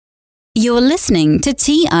You're listening to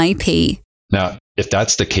TIP. Now, if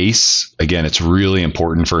that's the case, again, it's really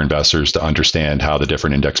important for investors to understand how the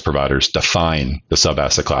different index providers define the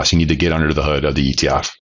sub-asset class. You need to get under the hood of the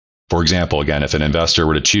ETF. For example, again, if an investor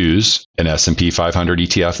were to choose an S&P 500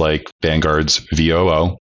 ETF like Vanguard's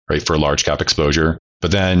VOO, right, for large cap exposure,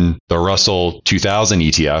 but then the Russell 2000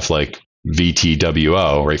 ETF like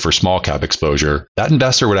VTWO, right, for small cap exposure, that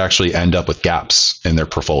investor would actually end up with gaps in their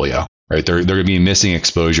portfolio, right? They're going to be missing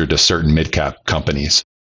exposure to certain mid-cap companies.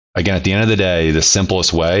 Again, at the end of the day, the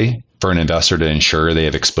simplest way for an investor to ensure they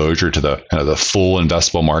have exposure to the full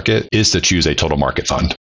investable market is to choose a total market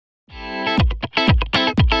fund.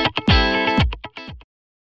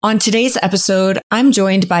 On today's episode, I'm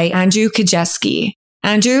joined by Andrew Kadjeski.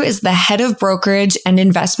 Andrew is the head of brokerage and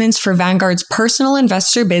investments for Vanguard's personal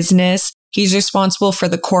investor business. He's responsible for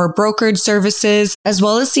the core brokerage services, as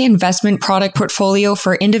well as the investment product portfolio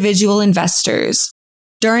for individual investors.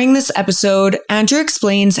 During this episode, Andrew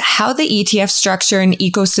explains how the ETF structure and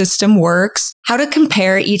ecosystem works, how to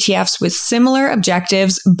compare ETFs with similar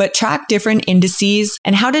objectives but track different indices,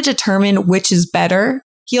 and how to determine which is better.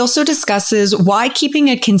 He also discusses why keeping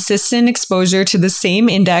a consistent exposure to the same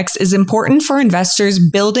index is important for investors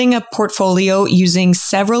building a portfolio using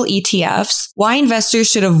several ETFs, why investors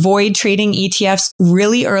should avoid trading ETFs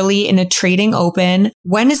really early in a trading open,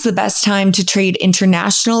 when is the best time to trade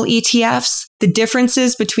international ETFs, the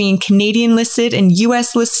differences between Canadian listed and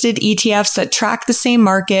US listed ETFs that track the same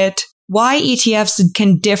market, why ETFs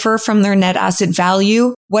can differ from their net asset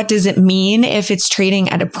value, what does it mean if it's trading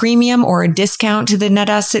at a premium or a discount to the net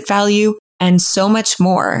asset value, and so much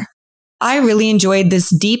more. I really enjoyed this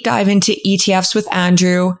deep dive into ETFs with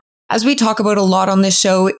Andrew. As we talk about a lot on this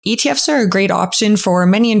show, ETFs are a great option for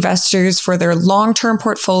many investors for their long-term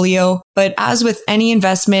portfolio. But as with any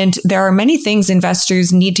investment, there are many things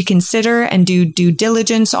investors need to consider and do due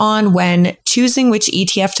diligence on when choosing which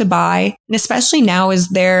ETF to buy. And especially now as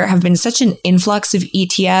there have been such an influx of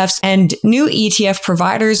ETFs and new ETF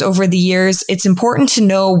providers over the years, it's important to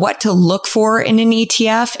know what to look for in an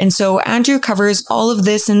ETF. And so Andrew covers all of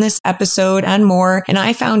this in this episode and more, and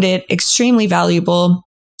I found it extremely valuable.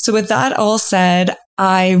 So with that all said,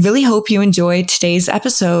 I really hope you enjoyed today's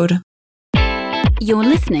episode. You're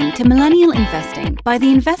listening to Millennial Investing by the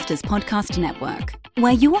Investors Podcast Network,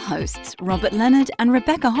 where your hosts, Robert Leonard and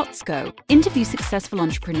Rebecca Hotsko, interview successful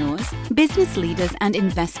entrepreneurs, business leaders, and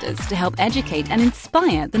investors to help educate and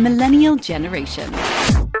inspire the millennial generation.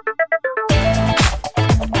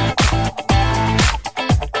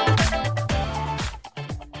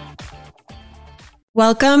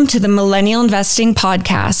 Welcome to the Millennial Investing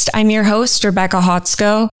Podcast. I'm your host, Rebecca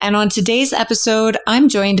Hotsko, and on today's episode, I'm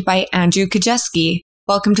joined by Andrew Kadjeski.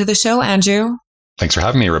 Welcome to the show, Andrew. Thanks for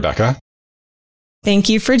having me, Rebecca. Thank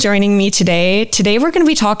you for joining me today. Today, we're going to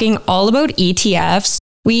be talking all about ETFs.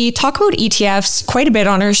 We talk about ETFs quite a bit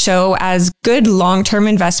on our show as good long-term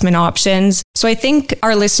investment options. So I think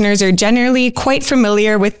our listeners are generally quite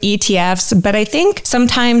familiar with ETFs, but I think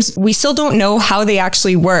sometimes we still don't know how they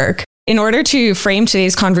actually work. In order to frame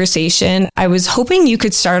today's conversation, I was hoping you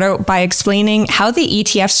could start out by explaining how the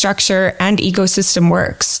ETF structure and ecosystem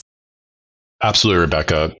works. Absolutely,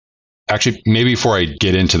 Rebecca. Actually, maybe before I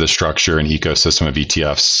get into the structure and ecosystem of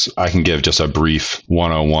ETFs, I can give just a brief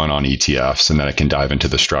 101 on ETFs, and then I can dive into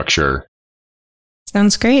the structure.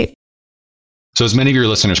 Sounds great. So as many of your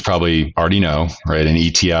listeners probably already know, right, an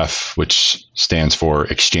ETF, which stands for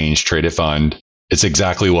Exchange Traded Fund, it's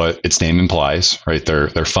exactly what its name implies, right? They're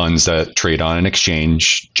funds that trade on an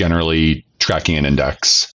exchange, generally tracking an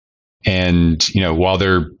index. And, while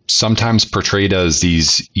they're sometimes portrayed as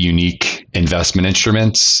these unique investment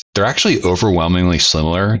instruments, they're actually overwhelmingly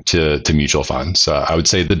similar to mutual funds. I would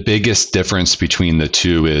say the biggest difference between the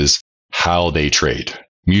two is how they trade.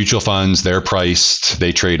 Mutual funds, they're priced,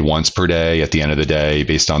 they trade once per day at the end of the day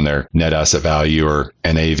based on their net asset value or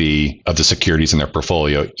NAV of the securities in their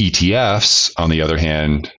portfolio. ETFs, on the other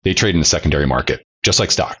hand, they trade in the secondary market, just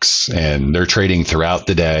like stocks, and they're trading throughout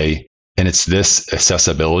the day. And it's this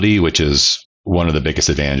accessibility, which is one of the biggest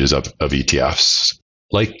advantages of ETFs.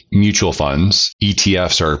 Like mutual funds,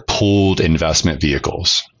 ETFs are pooled investment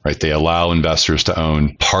vehicles, right? They allow investors to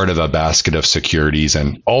own part of a basket of securities,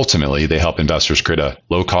 and ultimately they help investors create a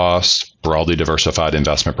low-cost, broadly diversified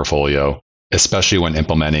investment portfolio, especially when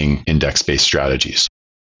implementing index-based strategies.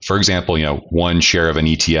 For example, one share of an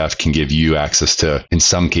ETF can give you access to, in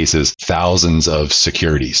some cases, thousands of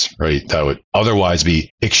securities, right? That would otherwise be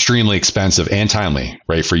extremely expensive and timely,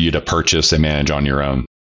 right, for you to purchase and manage on your own.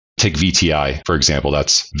 Take VTI, for example,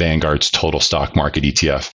 that's Vanguard's total stock market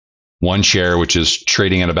ETF. one share, which is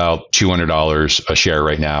trading at about $200 a share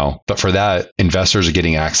right now. But for that, investors are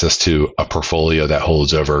getting access to a portfolio that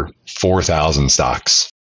holds over 4,000 stocks.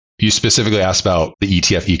 You specifically asked about the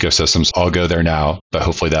ETF ecosystems. I'll go there now, but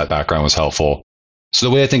hopefully that background was helpful. So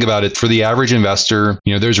the way I think about it, for the average investor,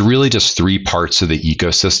 there's really just three parts of the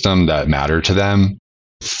ecosystem that matter to them.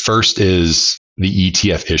 First is the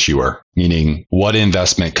ETF issuer, meaning what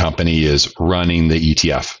investment company is running the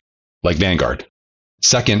ETF, like Vanguard.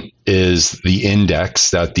 Second is the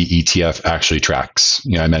index that the ETF actually tracks.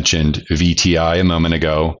 I mentioned VTI a moment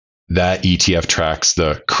ago. That ETF tracks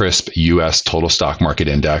the CRSP US Total Stock Market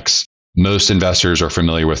Index. Most investors are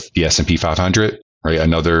familiar with the S&P 500, right?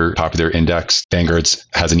 Another popular index. Vanguard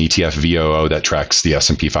has an ETF VOO that tracks the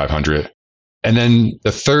S&P 500. And then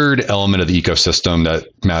the third element of the ecosystem that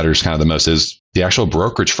matters kind of the most is the actual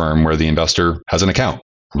brokerage firm where the investor has an account,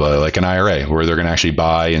 like an IRA, where they're going to actually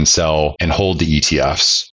buy and sell and hold the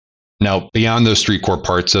ETFs. Now, beyond those three core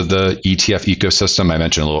parts of the ETF ecosystem, I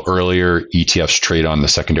mentioned a little earlier, ETFs trade on the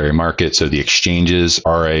secondary market. So the exchanges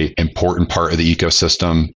are an important part of the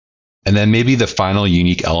ecosystem. And then maybe the final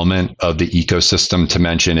unique element of the ecosystem to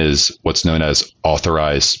mention is what's known as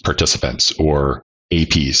authorized participants, or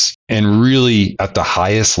APs. And really, at the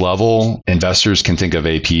highest level, investors can think of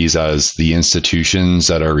APs as the institutions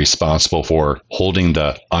that are responsible for holding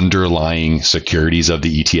the underlying securities of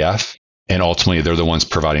the ETF. And ultimately, they're the ones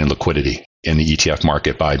providing liquidity in the ETF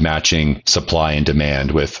market by matching supply and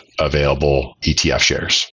demand with available ETF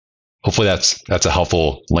shares. Hopefully, that's a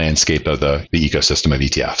helpful landscape of the ecosystem of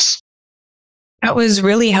ETFs. That was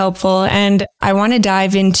really helpful. And I want to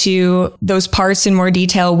dive into those parts in more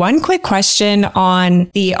detail. One quick question on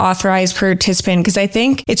the authorized participant, because I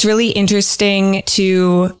think it's really interesting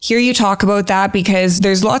to hear you talk about that, because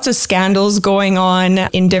there's lots of scandals going on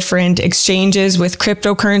in different exchanges with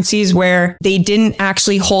cryptocurrencies where they didn't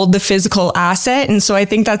actually hold the physical asset. And so I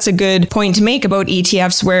think that's a good point to make about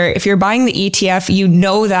ETFs, where if you're buying the ETF, you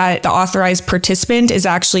know that the authorized participant is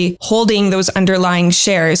actually holding those underlying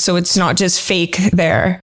shares. So it's not just fake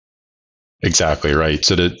there. Exactly right.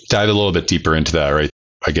 So to dive a little bit deeper into that, right?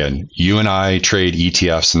 Again, you and I trade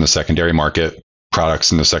ETFs in the secondary market,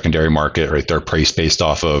 products in the secondary market, right? They're priced based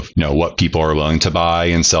off of, what people are willing to buy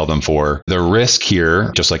and sell them for. The risk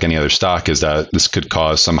here, just like any other stock, is that this could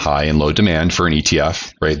cause some high and low demand for an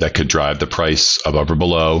ETF, right? That could drive the price above or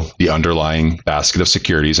below the underlying basket of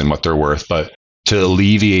securities and what they're worth. But to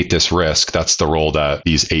alleviate this risk, that's the role that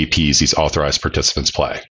these APs, these authorized participants,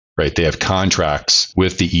 play. Right? They have contracts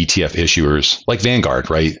with the ETF issuers like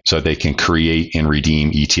Vanguard, right? So they can create and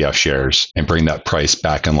redeem ETF shares and bring that price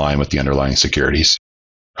back in line with the underlying securities.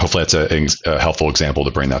 Hopefully that's a helpful example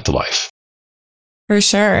to bring that to life. For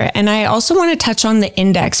sure. And I also want to touch on the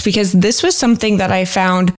index, because this was something that I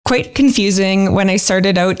found quite confusing when I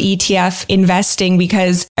started out ETF investing,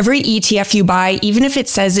 because every ETF you buy, even if it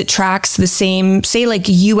says it tracks the same, say like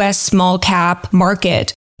US small cap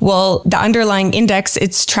market, well, the underlying index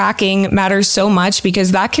it's tracking matters so much,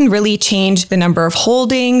 because that can really change the number of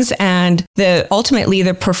holdings and ultimately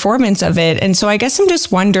the performance of it. And so I guess I'm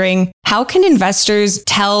just wondering, how can investors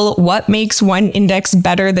tell what makes one index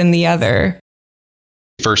better than the other?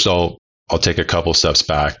 First, I'll take a couple steps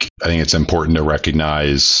back. I think it's important to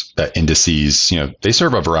recognize that indices, they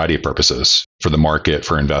serve a variety of purposes for the market,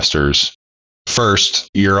 for investors. First,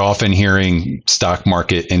 you're often hearing stock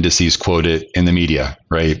market indices quoted in the media,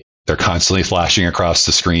 right? They're constantly flashing across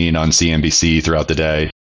the screen on CNBC throughout the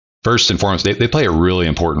day. First and foremost, they play a really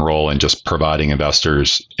important role in just providing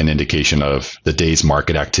investors an indication of the day's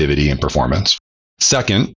market activity and performance.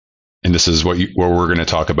 Second, and this is what we're going to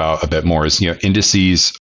talk about a bit more, is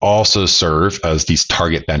indices also serve as these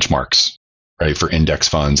target benchmarks, right, for index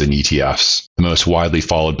funds and ETFs. The most widely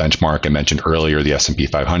followed benchmark I mentioned earlier, the S&P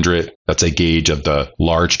 500, that's a gauge of the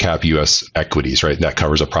large cap US equities, right? That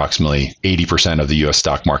covers approximately 80% of the US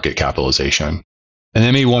stock market capitalization. And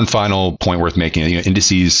then maybe one final point worth making,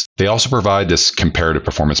 indices, they also provide this comparative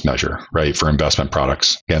performance measure, right, for investment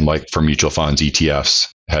products, again, like for mutual funds, ETFs,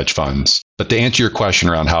 hedge funds. But to answer your question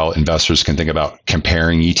around how investors can think about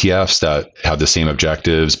comparing ETFs that have the same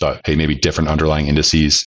objectives, but hey, maybe different underlying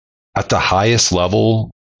indices, at the highest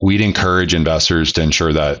level, we'd encourage investors to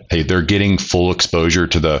ensure that, hey, they're getting full exposure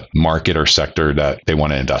to the market or sector that they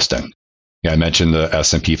want to invest in. I mentioned the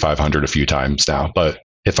S&P 500 a few times now, but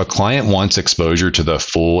if a client wants exposure to the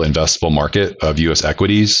full investable market of US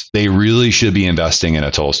equities, they really should be investing in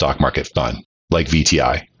a total stock market fund like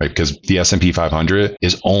VTI, right? Because the S&P 500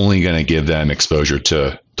 is only going to give them exposure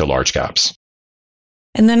to large caps.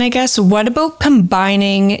 And then I guess, what about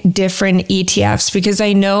combining different ETFs? Because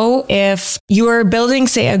I know if you are building,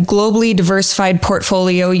 say, a globally diversified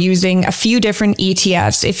portfolio using a few different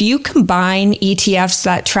ETFs, if you combine ETFs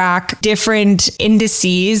that track different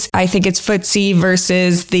indices, I think it's FTSE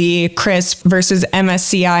versus the CRSP versus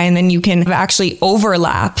MSCI, and then you can actually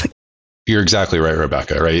overlap. You're exactly right,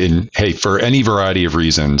 Rebecca, right? And hey, for any variety of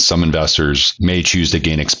reasons, some investors may choose to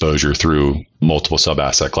gain exposure through multiple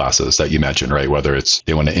sub-asset classes that you mentioned, right? Whether it's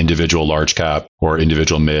they want an individual large cap or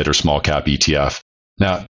individual mid or small cap ETF.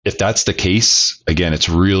 Now, if that's the case, again, it's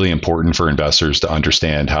really important for investors to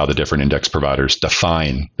understand how the different index providers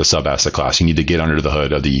define the sub-asset class. You need to get under the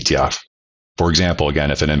hood of the ETF. For example,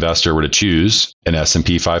 again, if an investor were to choose an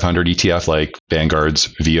S&P 500 ETF like Vanguard's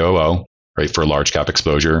VOO, right, for large cap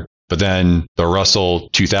exposure, but then the Russell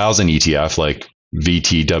 2000 ETF like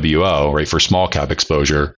VTWO, right, for small cap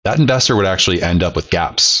exposure, that investor would actually end up with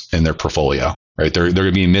gaps in their portfolio, right? They're going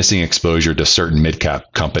to be missing exposure to certain mid-cap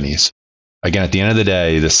companies. Again, at the end of the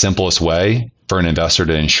day, the simplest way for an investor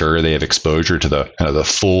to ensure they have exposure to the kind of the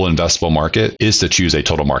full investable market is to choose a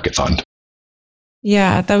total market fund.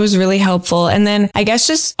 Yeah, that was really helpful. And then I guess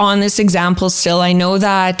just on this example still, I know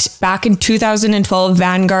that back in 2012,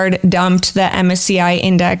 Vanguard dumped the MSCI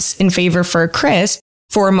index in favor for CRSP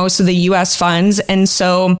for most of the US funds. And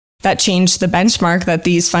so that changed the benchmark that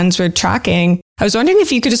these funds were tracking. I was wondering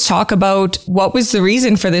if you could just talk about what was the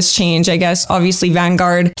reason for this change. I guess obviously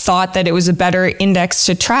Vanguard thought that it was a better index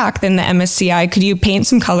to track than the MSCI. Could you paint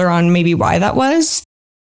some color on maybe why that was?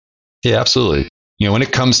 Yeah, absolutely. When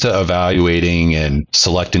it comes to evaluating and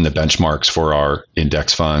selecting the benchmarks for our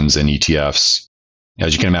index funds and ETFs,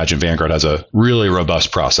 as you can imagine, Vanguard has a really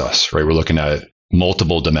robust process, right? We're looking at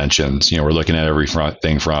multiple dimensions. We're looking at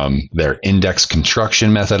everything from their index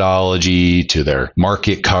construction methodology to their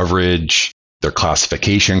market coverage, their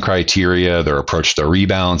classification criteria, their approach to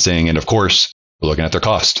rebalancing, and of course, we're looking at their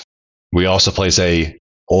cost. We also place a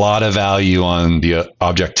lot of value on the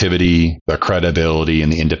objectivity, the credibility,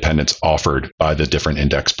 and the independence offered by the different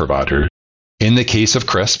index providers. In the case of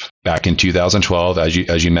CRSP, back in 2012,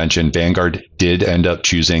 as you mentioned, Vanguard did end up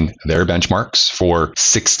choosing their benchmarks for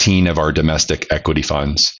 16 of our domestic equity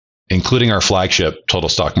funds, including our flagship Total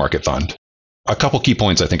Stock Market Fund. A couple key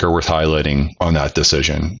points I think are worth highlighting on that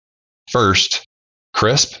decision. First,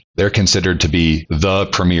 CRSP, they're considered to be the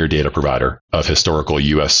premier data provider of historical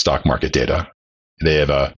U.S. stock market data. They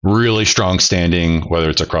have a really strong standing, whether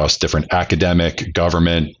it's across different academic,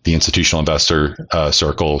 government, the institutional investor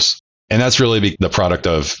circles. And that's really the product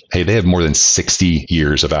of, hey, they have more than 60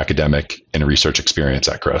 years of academic and research experience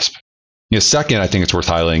at CRSP. Second, I think it's worth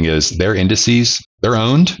highlighting is their indices, they're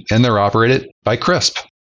owned and they're operated by CRSP.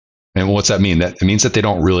 And what's that mean? It means that they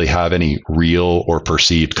don't really have any real or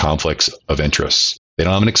perceived conflicts of interest. They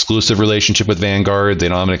don't have an exclusive relationship with Vanguard. They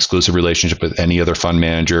don't have an exclusive relationship with any other fund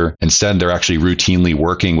manager. Instead, they're actually routinely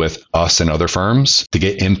working with us and other firms to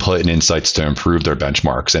get input and insights to improve their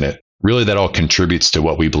benchmarks. And that all contributes to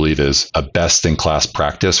what we believe is a best-in-class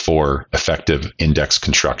practice for effective index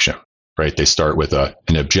construction, right? They start with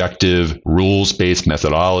an objective, rules-based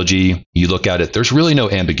methodology. You look at it, there's really no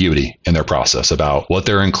ambiguity in their process about what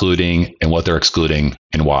they're including and what they're excluding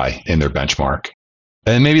and why in their benchmark.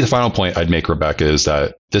 And maybe the final point I'd make, Rebecca, is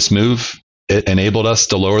that this move, it enabled us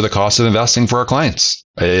to lower the cost of investing for our clients.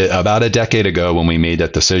 About a decade ago, when we made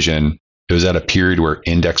that decision, it was at a period where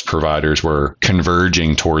index providers were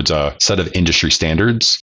converging towards a set of industry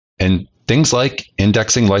standards. And things like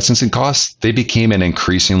indexing licensing costs, they became an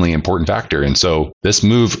increasingly important factor. And so this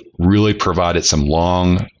move really provided some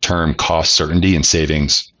long-term cost certainty and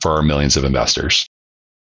savings for our millions of investors.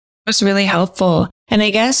 That's really helpful. And I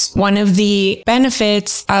guess one of the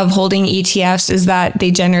benefits of holding ETFs is that they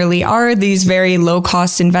generally are these very low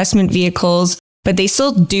cost investment vehicles, but they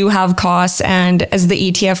still do have costs. And as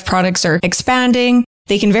the ETF products are expanding,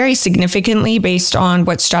 they can vary significantly based on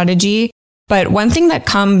what strategy. But one thing that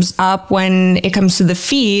comes up when it comes to the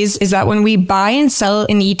fees is that when we buy and sell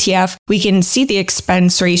an ETF, we can see the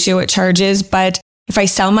expense ratio it charges, but if I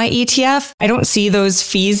sell my ETF, I don't see those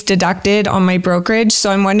fees deducted on my brokerage. So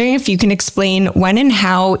I'm wondering if you can explain when and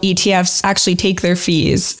how ETFs actually take their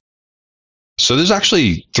fees. So there's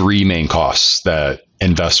actually three main costs that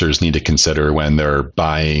investors need to consider when they're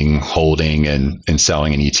buying, holding, and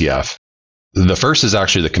selling an ETF. The first is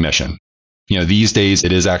actually the commission. These days,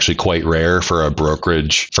 it is actually quite rare for a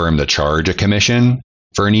brokerage firm to charge a commission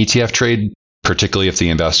for an ETF trade, particularly if the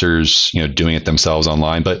investor's, doing it themselves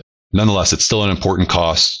online. But nonetheless, it's still an important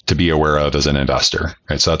cost to be aware of as an investor,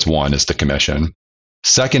 right? So that's one, is the commission.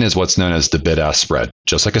 Second is what's known as the bid-ask spread.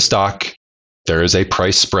 Just like a stock, there is a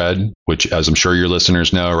price spread, which, as I'm sure your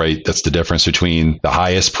listeners know, right, that's the difference between the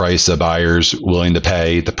highest price a buyer's willing to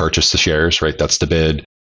pay to purchase the shares, right? That's the bid.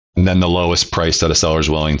 And then the lowest price that a seller is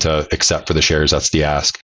willing to accept for the shares, that's the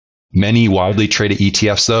ask. Many widely traded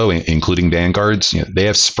ETFs, though, including Vanguard's, they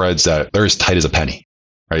have spreads that they're as tight as a penny,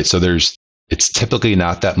 right? So it's typically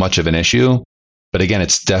not that much of an issue. But again,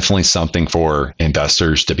 it's definitely something for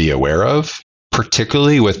investors to be aware of,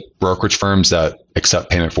 particularly with brokerage firms that accept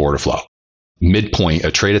payment for order flow. Midpoint,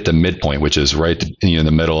 a trade at the midpoint, which is right in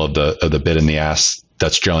the middle of the bid and the ask,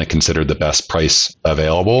 that's generally considered the best price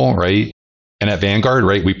available, right? And at Vanguard,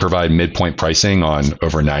 right, we provide midpoint pricing on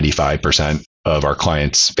over 95% of our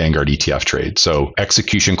clients' Vanguard ETF trades. So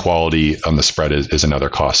execution quality on the spread is another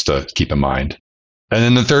cost to keep in mind. And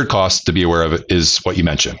then the third cost to be aware of is what you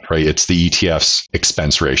mentioned, right? It's the ETF's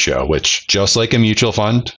expense ratio, which just like a mutual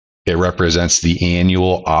fund, it represents the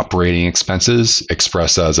annual operating expenses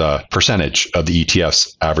expressed as a percentage of the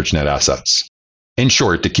ETF's average net assets. In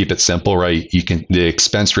short, to keep it simple, right, the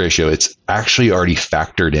expense ratio, it's actually already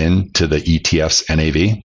factored into the ETF's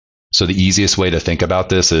NAV. So the easiest way to think about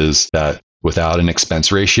this is that without an expense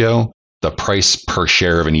ratio, the price per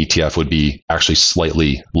share of an ETF would be actually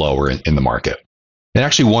slightly lower in the market. And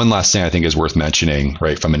actually, one last thing I think is worth mentioning,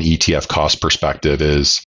 right, from an ETF cost perspective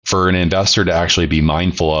is for an investor to actually be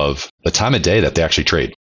mindful of the time of day that they actually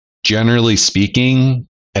trade. Generally speaking,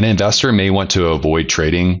 an investor may want to avoid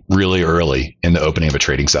trading really early in the opening of a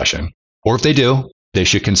trading session. Or if they do, they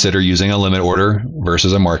should consider using a limit order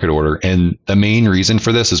versus a market order. And the main reason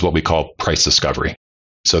for this is what we call price discovery.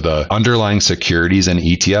 So the underlying securities in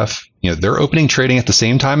ETF, they're opening trading at the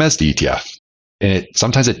same time as the ETF. And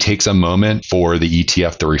sometimes it takes a moment for the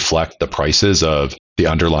ETF to reflect the prices of the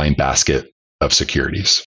underlying basket of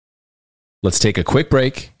securities. Let's take a quick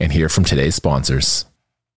break and hear from today's sponsors.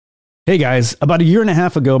 Hey guys, about a year and a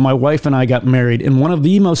half ago, my wife and I got married, and one of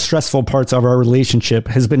the most stressful parts of our relationship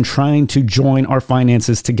has been trying to join our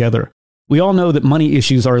finances together. We all know that money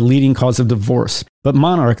issues are a leading cause of divorce, but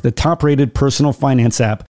Monarch, the top-rated personal finance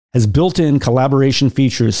app, has built-in collaboration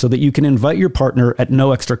features so that you can invite your partner at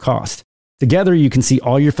no extra cost. Together, you can see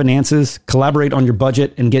all your finances, collaborate on your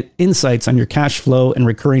budget, and get insights on your cash flow and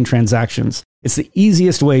recurring transactions. It's the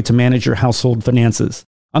easiest way to manage your household finances.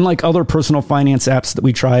 Unlike other personal finance apps that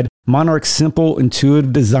we tried, Monarch's simple,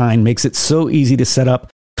 intuitive design makes it so easy to set up,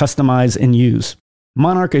 customize, and use.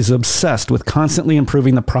 Monarch is obsessed with constantly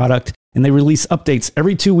improving the product, and they release updates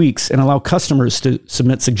every 2 weeks and allow customers to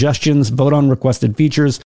submit suggestions, vote on requested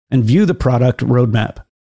features, and view the product roadmap.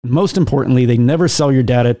 Most importantly, they never sell your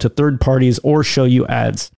data to third parties or show you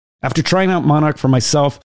ads. After trying out Monarch for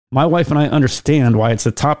myself, my wife and I understand why it's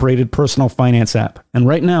a top-rated personal finance app. And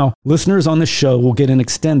right now, listeners on this show will get an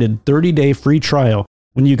extended 30-day free trial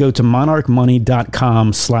when you go to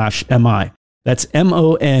monarchmoney.com/MI. That's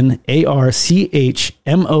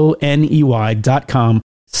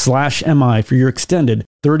monarchmoney.com/MI for your extended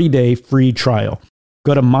 30-day free trial.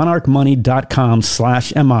 Go to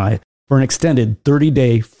monarchmoney.com/MI for an extended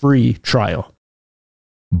 30-day free trial.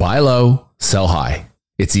 Buy low, sell high.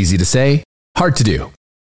 It's easy to say, hard to do.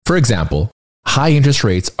 For example, high interest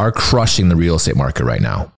rates are crushing the real estate market right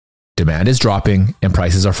now. Demand is dropping and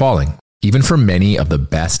prices are falling, even for many of the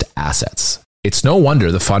best assets. It's no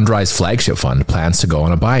wonder the Fundrise flagship fund plans to go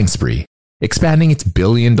on a buying spree, expanding its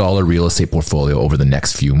billion-dollar real estate portfolio over the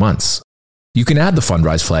next few months. You can add the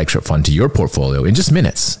Fundrise flagship fund to your portfolio in just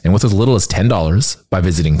minutes and with as little as $10 by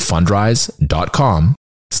visiting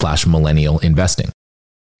fundrise.com/millennial investing.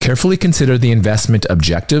 Carefully consider the investment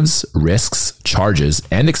objectives, risks, charges,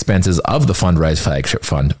 and expenses of the Fundrise flagship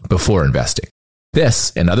fund before investing.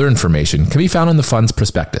 This and other information can be found in the fund's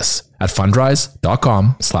prospectus at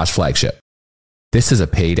fundrise.com/flagship. This is a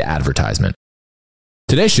paid advertisement.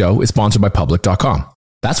 Today's show is sponsored by public.com.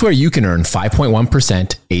 That's where you can earn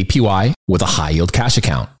 5.1% APY with a high yield cash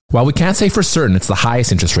account. While we can't say for certain it's the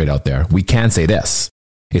highest interest rate out there, we can say this.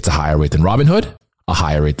 It's a higher rate than Robinhood, a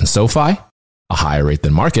higher rate than SoFi, a higher rate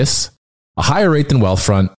than Marcus, a higher rate than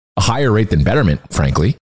Wealthfront, a higher rate than Betterment,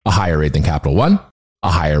 frankly, a higher rate than Capital One,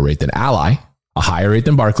 a higher rate than Ally, a higher rate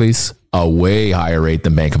than Barclays, a way higher rate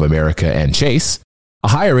than Bank of America and Chase, a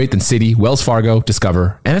higher rate than Citi, Wells Fargo,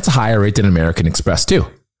 Discover, and it's a higher rate than American Express too.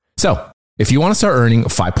 So, if you want to start earning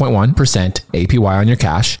 5.1% APY on your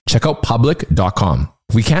cash, check out public.com.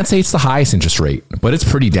 We can't say it's the highest interest rate, but it's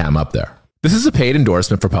pretty damn up there. This is a paid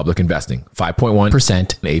endorsement for public investing,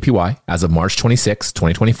 5.1% APY as of March 26,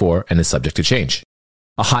 2024, and is subject to change.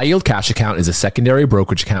 A high-yield cash account is a secondary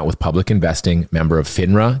brokerage account with public investing, member of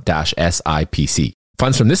FINRA-SIPC.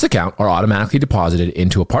 Funds from this account are automatically deposited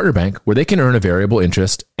into a partner bank where they can earn a variable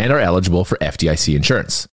interest and are eligible for FDIC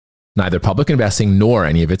insurance. Neither Public Investing nor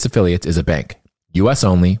any of its affiliates is a bank. US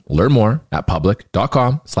only. Learn more at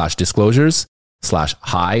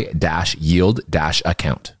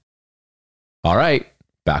public.com/disclosures/high-yield-account. All right,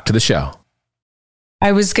 back to the show.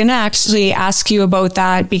 I was going to actually ask you about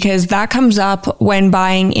that because that comes up when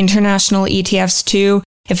buying international ETFs too.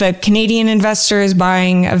 If a Canadian investor is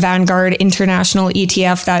buying a Vanguard International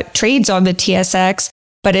ETF that trades on the TSX,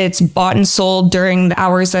 but it's bought and sold during the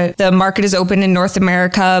hours that the market is open in North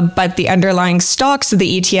America, but the underlying stocks of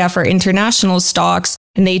the ETF are international stocks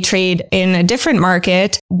and they trade in a different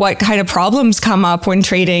market, what kind of problems come up when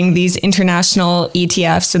trading these international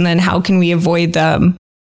ETFs, and then how can we avoid them?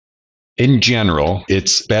 In general,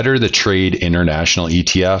 it's better to trade international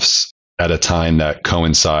ETFs at a time that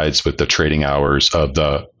coincides with the trading hours of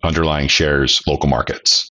the underlying shares' local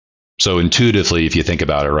markets. So intuitively, if you think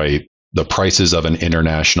about it, right, the prices of an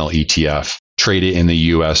international ETF traded in the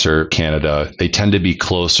US or Canada, they tend to be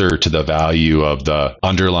closer to the value of the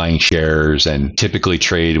underlying shares and typically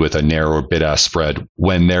trade with a narrower bid-ask spread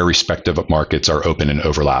when their respective markets are open and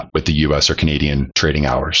overlap with the US or Canadian trading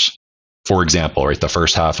hours. For example, right, the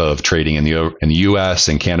first half of trading in the US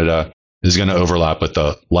and Canada is going to overlap with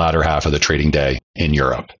the latter half of the trading day in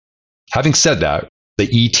Europe. Having said that, the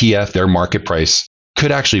ETF, their market price,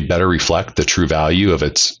 could actually better reflect the true value of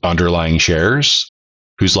its underlying shares,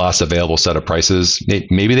 whose last available set of prices,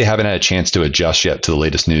 maybe they haven't had a chance to adjust yet to the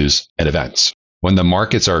latest news and events. When the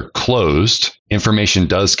markets are closed, information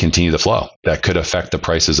does continue to flow that could affect the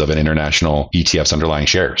prices of an international ETF's underlying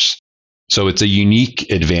shares. So it's a unique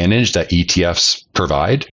advantage that ETFs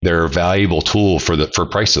provide. They're a valuable tool for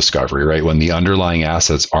price discovery, right? When the underlying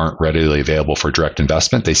assets aren't readily available for direct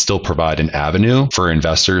investment, they still provide an avenue for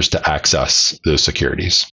investors to access those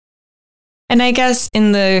securities. And I guess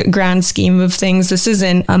in the grand scheme of things, this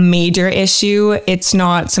isn't a major issue. It's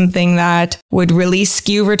not something that would really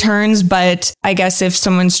skew returns. But I guess if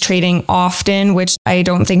someone's trading often, which I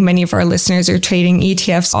don't think many of our listeners are trading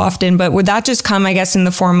ETFs often, but would that just come, I guess, in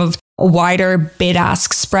the form of a wider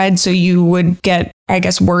bid-ask spread? So you would get, I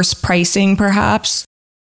guess, worse pricing perhaps?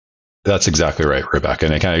 That's exactly right, Rebecca.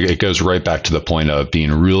 And it goes right back to the point of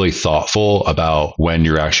being really thoughtful about when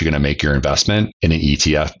you're actually going to make your investment in an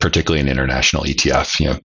ETF, particularly an international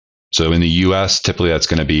ETF. So in the US, typically that's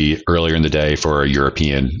going to be earlier in the day for a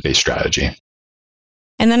European-based strategy.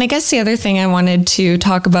 And then I guess the other thing I wanted to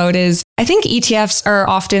talk about is I think ETFs are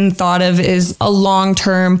often thought of as a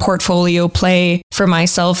long-term portfolio play for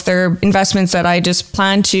myself. They're investments that I just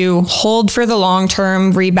plan to hold for the long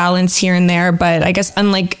term, rebalance here and there. But I guess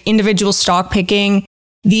unlike individual stock picking,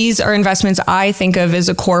 these are investments I think of as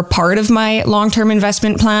a core part of my long-term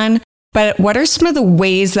investment plan. But what are some of the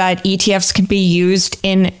ways that ETFs can be used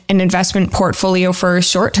in an investment portfolio for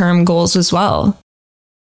short-term goals as well?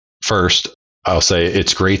 First, I'll say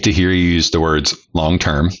it's great to hear you use the words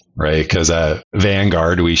long-term, right? Because at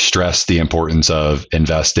Vanguard, we stress the importance of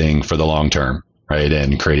investing for the long term, right?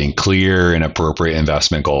 And creating clear and appropriate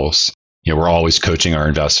investment goals. We're always coaching our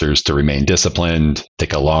investors to remain disciplined,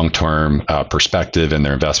 take a long-term perspective in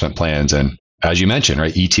their investment plans. And as you mentioned,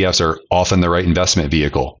 right, ETFs are often the right investment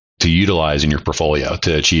vehicle to utilize in your portfolio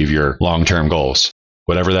to achieve your long-term goals,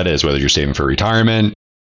 whatever that is, whether you're saving for retirement,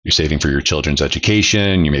 you're saving for your children's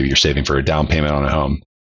education, maybe you're saving for a down payment on a home.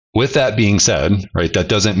 With that being said, right, that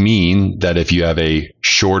doesn't mean that if you have a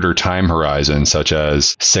shorter time horizon, such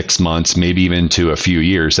as 6 months, maybe even to a few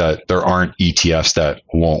years, that there aren't ETFs that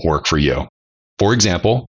won't work for you. For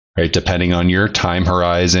example, right, depending on your time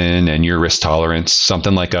horizon and your risk tolerance,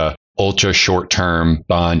 something like a ultra short-term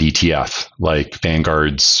bond ETF, like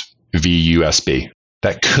Vanguard's VUSB,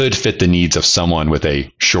 that could fit the needs of someone with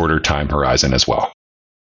a shorter time horizon as well.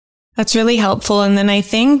 That's really helpful. And then I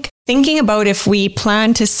think thinking about if we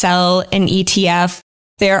plan to sell an ETF,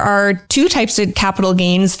 there are two types of capital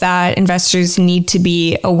gains that investors need to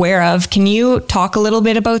be aware of. Can you talk a little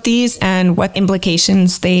bit about these and what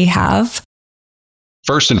implications they have?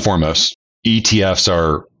 First and foremost, ETFs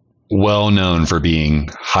are well known for being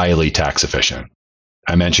highly tax efficient.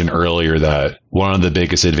 I mentioned earlier that one of the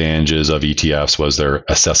biggest advantages of ETFs was their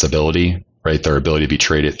accessibility, right? Their ability to be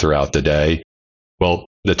traded throughout the day. Well,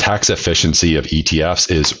 the tax efficiency of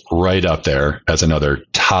ETFs is right up there as another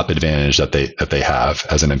top advantage that they have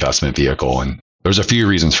as an investment vehicle. And there's a few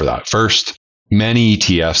reasons for that. First, many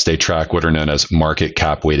ETFs, they track what are known as market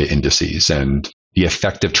cap weighted indices. And the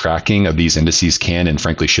effective tracking of these indices can and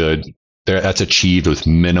frankly should, that's achieved with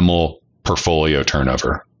minimal portfolio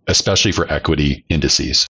turnover, especially for equity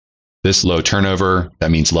indices. This low turnover,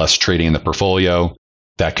 that means less trading in the portfolio,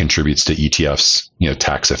 that contributes to ETFs,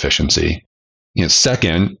 tax efficiency.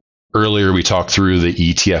 Second, earlier we talked through the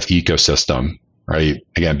ETF ecosystem, right?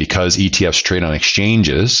 Again, because ETFs trade on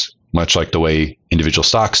exchanges, much like the way individual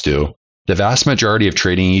stocks do, the vast majority of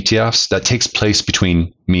trading ETFs, that takes place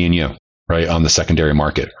between me and you, right, on the secondary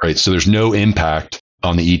market, right? So there's no impact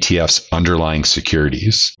on the ETF's underlying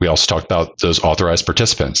securities. We also talked about those authorized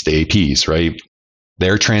participants, the APs, right?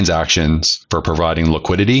 Their transactions for providing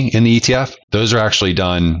liquidity in the ETF, those are actually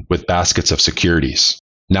done with baskets of securities,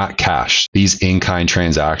 not cash. These in-kind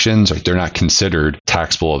transactions, they're not considered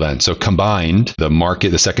taxable events. So combined,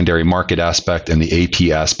 the secondary market aspect and the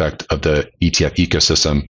AP aspect of the ETF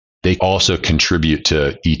ecosystem, they also contribute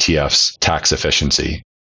to ETF's tax efficiency.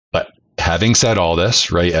 But having said all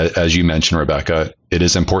this, right, as you mentioned, Rebecca, it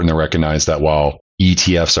is important to recognize that while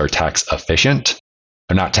ETFs are tax efficient,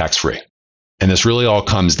 they're not tax-free. And this really all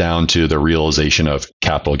comes down to the realization of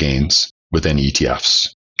capital gains within ETFs.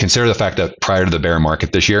 Consider the fact that prior to the bear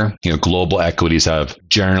market this year, global equities have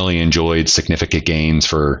generally enjoyed significant gains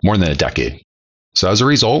for more than a decade. So as a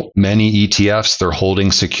result, many ETFs, they're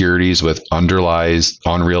holding securities with unrealized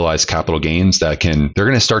capital gains they're going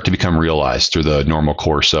to start to become realized through the normal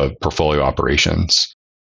course of portfolio operations.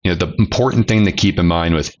 The important thing to keep in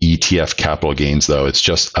mind with ETF capital gains, though, it's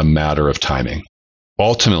just a matter of timing.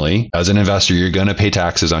 Ultimately, as an investor, you're going to pay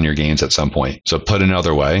taxes on your gains at some point. So put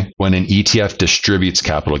another way, when an ETF distributes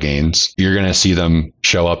capital gains, you're going to see them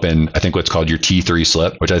show up in, I think, what's called your T3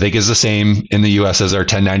 slip, which I think is the same in the US as our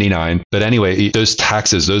 1099. But anyway, those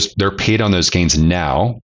taxes, they're paid on those gains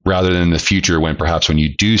now rather than in the future when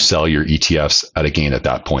you do sell your ETFs at a gain at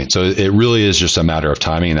that point. So it really is just a matter of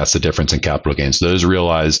timing, and that's the difference in capital gains. Those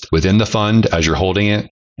realized within the fund as you're holding it,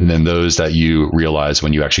 and then those that you realize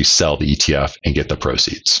when you actually sell the ETF and get the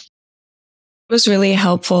proceeds. It was really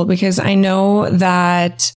helpful because I know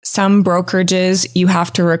that some brokerages, you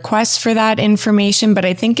have to request for that information, but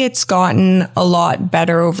I think it's gotten a lot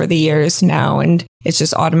better over the years now, and it's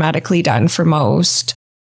just automatically done for most.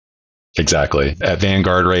 Exactly. At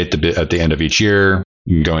Vanguard, right, at the end of each year,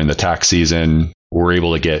 going the tax season, we're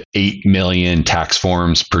able to get 8 million tax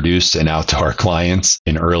forms produced and out to our clients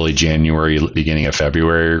in early January, beginning of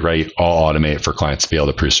February, right? All automate for clients to be able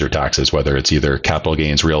to produce their taxes, whether it's either capital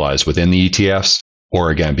gains realized within the ETFs or,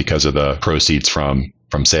 again, because of the proceeds from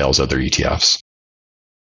sales of their ETFs.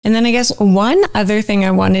 And then I guess one other thing I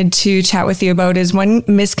wanted to chat with you about is one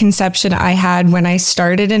misconception I had when I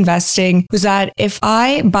started investing was that if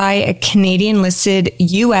I buy a Canadian listed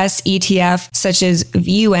US ETF, such as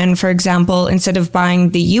VUN, for example, instead of buying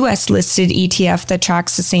the US listed ETF that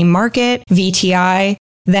tracks the same market, VTI,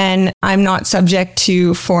 then I'm not subject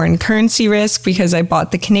to foreign currency risk because I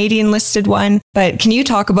bought the Canadian listed one. But can you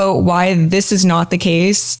talk about why this is not the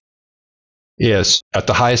case? Yes. At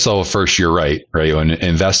the highest level, first, you're right? When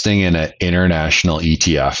investing in an international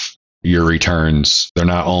ETF, your returns, they're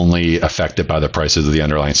not only affected by the prices of the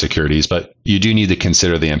underlying securities, but you do need to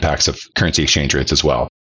consider the impacts of currency exchange rates as well.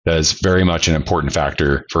 That is very much an important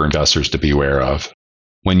factor for investors to be aware of.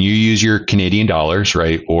 When you use your Canadian dollars,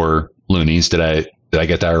 right, or loonies, did I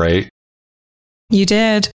get that right? You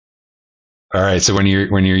did. All right. So when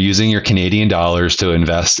you're using your Canadian dollars to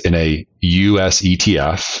invest in a US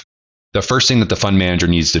ETF, the first thing that the fund manager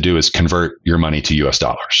needs to do is convert your money to US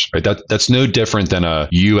dollars, right? That's no different than a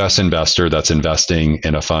US investor that's investing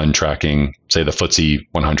in a fund tracking, say, the FTSE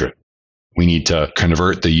 100. We need to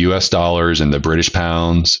convert the US dollars and the British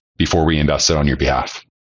pounds before we invest it on your behalf.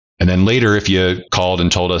 And then later, if you called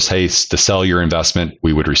and told us, hey, to sell your investment,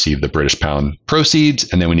 we would receive the British pound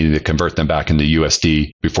proceeds, and then we need to convert them back into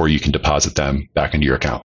USD before you can deposit them back into your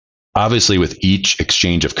account. Obviously, with each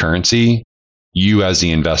exchange of currency, you as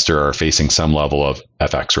the investor are facing some level of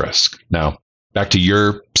FX risk. Now, back to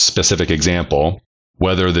your specific example,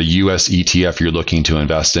 whether the US ETF you're looking to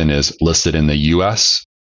invest in is listed in the US,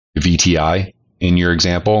 VTI in your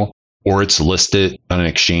example, or it's listed on an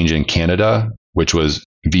exchange in Canada, which was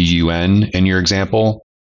VUN in your example,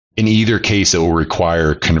 in either case, it will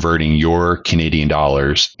require converting your Canadian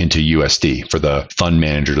dollars into USD for the fund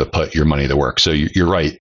manager to put your money to work. So you're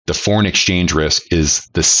right. The foreign exchange risk is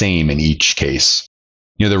the same in each case.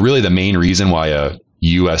 The main reason why a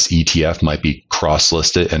US ETF might be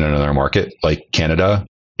cross-listed in another market like Canada,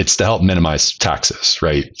 it's to help minimize taxes,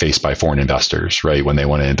 right, faced by foreign investors, right, when they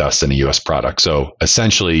want to invest in a US product. So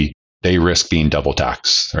essentially, they risk being double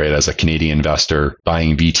taxed, right? As a Canadian investor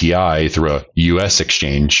buying VTI through a US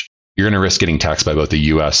exchange, you're going to risk getting taxed by both the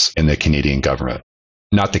US and the Canadian government.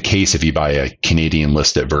 Not the case if you buy a Canadian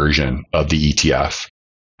listed version of the ETF.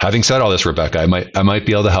 Having said all this, Rebecca, I might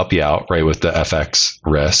be able to help you out, right, with the FX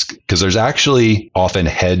risk, because there's actually often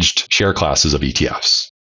hedged share classes of ETFs.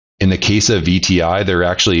 In the case of VTI, there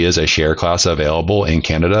actually is a share class available in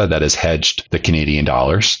Canada that is hedged the Canadian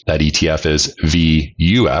dollars. That ETF is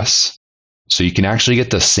VUS. So you can actually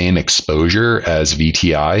get the same exposure as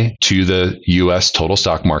VTI to the US total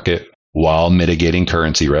stock market while mitigating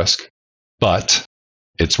currency risk. But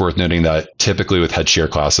it's worth noting that typically with hedge share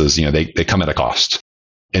classes, they come at a cost.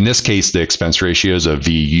 In this case, the expense ratios of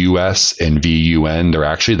VUS and VUN, they're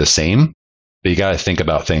actually the same. But you got to think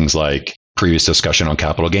about things like previous discussion on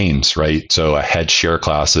capital gains, right? So a hedge share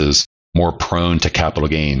class is more prone to capital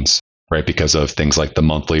gains, right? Because of things like the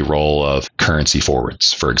monthly roll of currency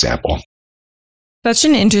forwards, for example. Such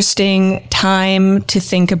an interesting time to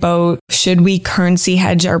think about, should we currency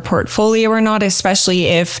hedge our portfolio or not, especially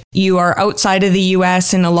if you are outside of the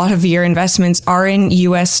US and a lot of your investments are in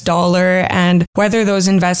US dollar, and whether those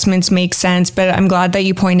investments make sense. But I'm glad that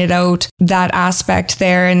you pointed out that aspect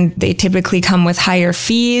there, and they typically come with higher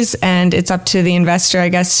fees, and it's up to the investor, I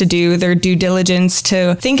guess, to do their due diligence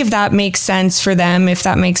to think if that makes sense for them, if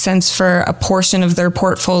that makes sense for a portion of their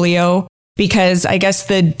portfolio. Because I guess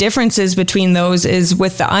the differences between those is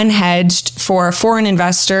with the unhedged, for a foreign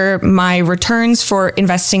investor, my returns for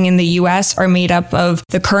investing in the US are made up of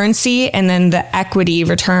the currency and then the equity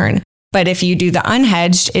return. But if you do the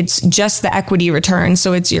unhedged, it's just the equity return.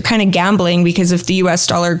 So you're kind of gambling, because if the US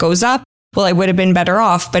dollar goes up, well, I would have been better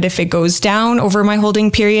off. But if it goes down over my holding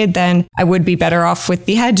period, then I would be better off with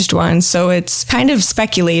the hedged one. So it's kind of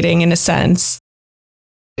speculating in a sense.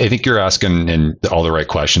 I think you're asking all the right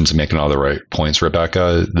questions and making all the right points,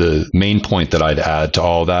 Rebecca. The main point that I'd add to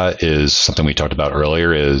all that is something we talked about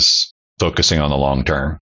earlier, is focusing on the long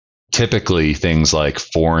term. Typically, things like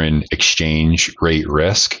foreign exchange rate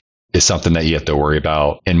risk is something that you have to worry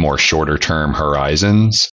about in more shorter term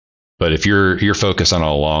horizons. But if you're focused on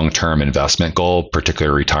a long-term investment goal,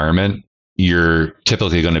 particularly retirement, you're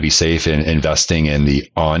typically going to be safe in investing in the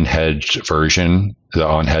unhedged version, the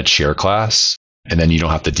unhedged share class. And then you don't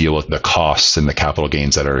have to deal with the costs and the capital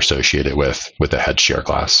gains that are associated with the hedge share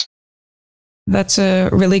class. That's a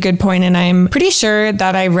really good point. And I'm pretty sure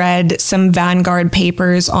that I read some Vanguard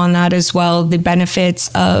papers on that as well, the benefits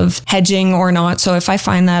of hedging or not. So if I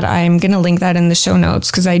find that, I'm going to link that in the show notes,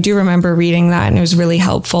 because I do remember reading that and it was really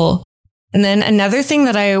helpful. And then another thing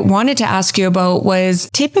that I wanted to ask you about was,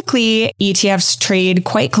 typically ETFs trade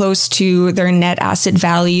quite close to their net asset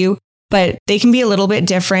value, but they can be a little bit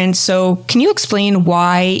different. So can you explain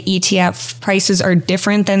why ETF prices are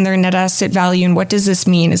different than their net asset value, and what does this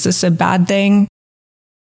mean? Is this a bad thing?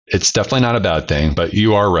 It's definitely not a bad thing, but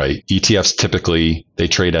you are right. ETFs typically, they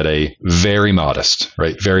trade at a very modest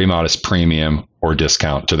premium or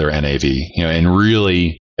discount to their NAV. And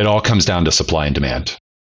really it all comes down to supply and demand.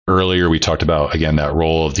 Earlier, we talked about, again, that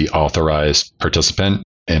role of the authorized participant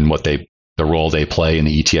and the role they play in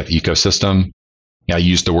the ETF ecosystem. I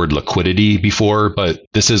used the word liquidity before, but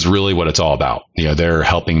this is really what it's all about. They're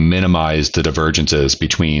helping minimize the divergences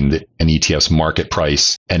between an ETF's market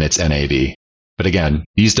price and its NAV. But again,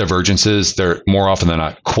 these divergences, they're more often than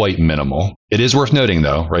not quite minimal. It is worth noting,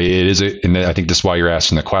 though, right? And I think this is why you're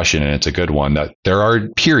asking the question, and it's a good one, that there are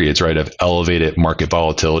periods, right, of elevated market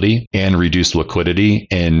volatility and reduced liquidity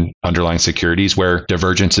in underlying securities where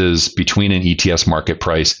divergences between an ETF's market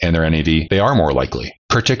price and their NAV, they are more likely,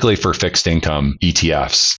 particularly for fixed income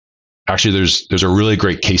ETFs. Actually, there's a really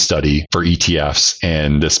great case study for ETFs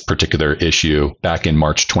and this particular issue back in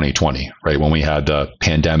March 2020, right, when we had the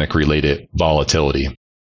pandemic-related volatility.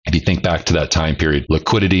 If you think back to that time period,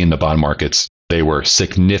 liquidity in the bond markets, they were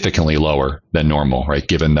significantly lower than normal, right,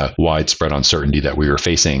 given the widespread uncertainty that we were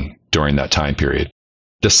facing during that time period.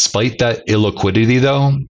 Despite that illiquidity,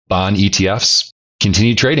 though, bond ETFs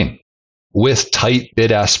continued trading with tight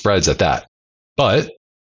bid-ask spreads at that. But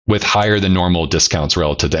with higher than normal discounts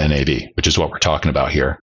relative to NAV, which is what we're talking about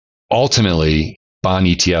here. Ultimately, bond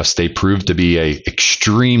ETFs, they proved to be an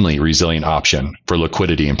extremely resilient option for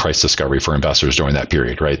liquidity and price discovery for investors during that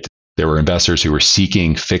period, right? There were investors who were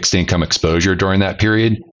seeking fixed income exposure during that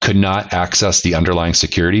period, could not access the underlying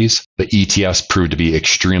securities. The ETFs proved to be an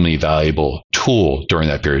extremely valuable tool during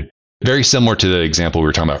that period. Very similar to the example we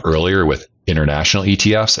were talking about earlier with international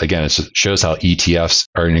ETFs. Again, it shows how ETFs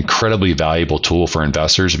are an incredibly valuable tool for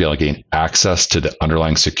investors to be able to gain access to the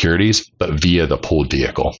underlying securities, but via the pooled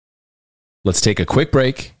vehicle. Let's take a quick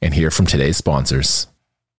break and hear from today's sponsors.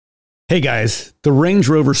 Hey guys, the Range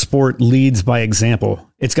Rover Sport leads by example.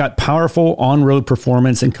 It's got powerful on-road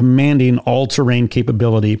performance and commanding all-terrain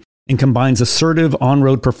capability, and combines assertive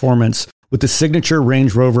on-road performance with the signature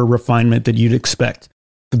Range Rover refinement that you'd expect.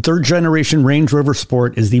 The third-generation Range Rover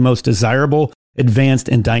Sport is the most desirable, advanced,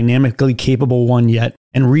 and dynamically capable one yet,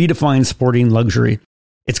 and redefines sporting luxury.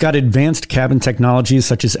 It's got advanced cabin technologies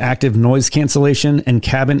such as active noise cancellation and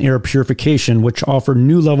cabin air purification, which offer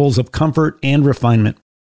new levels of comfort and refinement.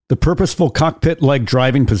 The purposeful cockpit-like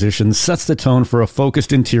driving position sets the tone for a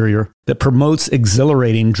focused interior that promotes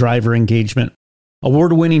exhilarating driver engagement.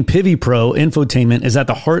 Award-winning Pivi Pro infotainment is at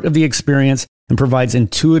the heart of the experience and provides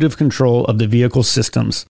intuitive control of the vehicle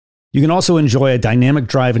systems. You can also enjoy a dynamic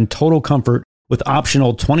drive in total comfort with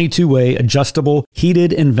optional 22-way adjustable,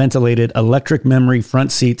 heated and ventilated electric memory front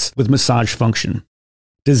seats with massage function.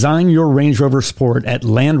 Design your Range Rover Sport at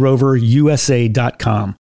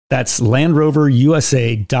LandRoverUSA.com. That's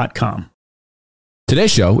LandRoverUSA.com.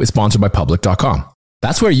 Today's show is sponsored by Public.com.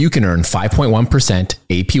 That's where you can earn 5.1%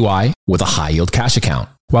 APY with a high-yield cash account.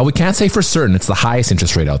 While we can't say for certain it's the highest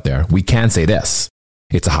interest rate out there, we can say this.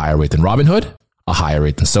 It's a higher rate than Robinhood, a higher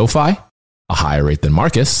rate than SoFi, a higher rate than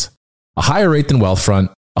Marcus, a higher rate than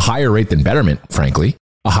Wealthfront, a higher rate than Betterment, frankly,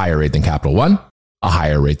 a higher rate than Capital One, a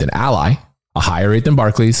higher rate than Ally, a higher rate than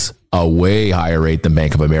Barclays, a way higher rate than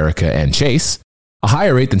Bank of America and Chase, a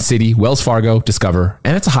higher rate than Citi, Wells Fargo, Discover,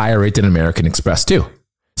 and it's a higher rate than American Express too.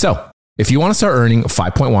 So, if you want to start earning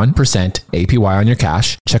 5.1% APY on your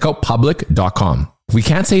cash, check out Public.com. We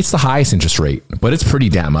can't say it's the highest interest rate, but it's pretty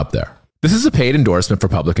damn up there. This is a paid endorsement for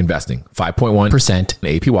Public Investing, 5.1%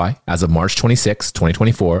 APY as of March 26,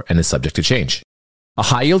 2024, and is subject to change. A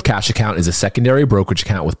high-yield cash account is a secondary brokerage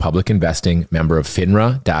account with Public Investing, member of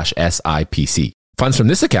FINRA-SIPC. Funds from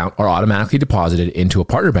this account are automatically deposited into a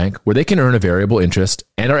partner bank where they can earn a variable interest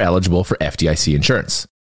and are eligible for FDIC insurance.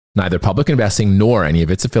 Neither Public Investing nor any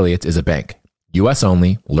of its affiliates is a bank. U.S.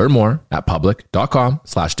 only. Learn more at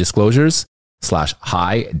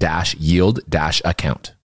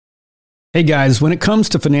public.com/disclosures/high-yield-account. Hey guys, when it comes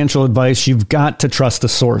to financial advice, you've got to trust the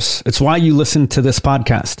source. It's why you listen to this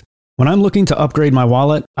podcast. When I'm looking to upgrade my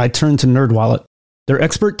wallet, I turn to NerdWallet. Their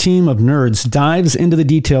expert team of nerds dives into the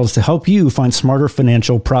details to help you find smarter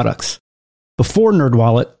financial products. Before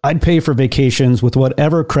NerdWallet, I'd pay for vacations with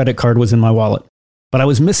whatever credit card was in my wallet. But I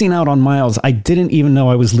was missing out on miles I didn't even know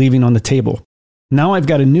I was leaving on the table. Now I've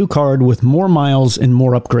got a new card with more miles and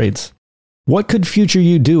more upgrades. What could future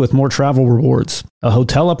you do with more travel rewards? A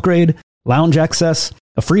hotel upgrade? Lounge access?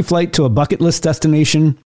 A free flight to a bucket list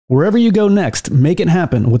destination? Wherever you go next, make it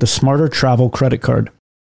happen with a smarter travel credit card.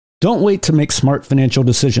 Don't wait to make smart financial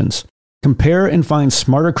decisions. Compare and find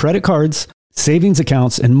smarter credit cards, savings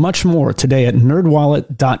accounts, and much more today at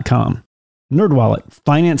nerdwallet.com. NerdWallet,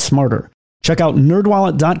 finance smarter. Check out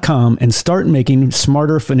nerdwallet.com and start making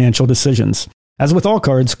smarter financial decisions. As with all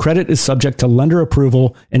cards, credit is subject to lender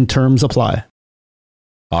approval and terms apply.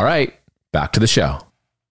 All right, back to the show.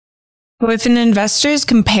 If an investor is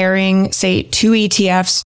comparing, say, two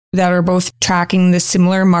ETFs that are both tracking the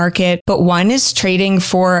similar market, but one is trading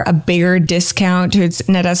for a bigger discount to its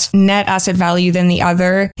net asset value than the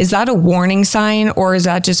other, is that a warning sign, or is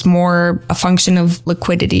that just more a function of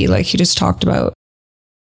liquidity like you just talked about?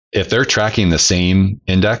 If they're tracking the same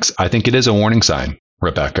index, I think it is a warning sign,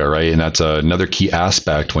 Rebecca, right? And that's another key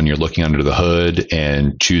aspect when you're looking under the hood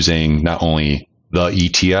and choosing not only the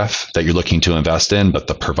ETF that you're looking to invest in, but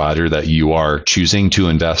the provider that you are choosing to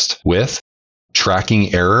invest with.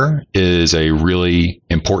 Tracking error is a really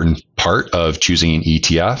important part of choosing an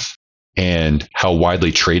ETF, and how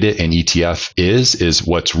widely traded an ETF is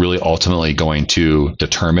what's really ultimately going to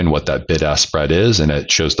determine what that bid-ask spread is, and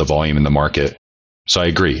it shows the volume in the market. So I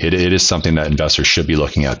agree. It is something that investors should be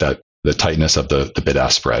looking at, that the tightness of the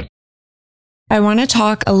bid-ask spread. I want to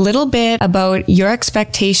talk a little bit about your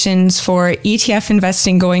expectations for ETF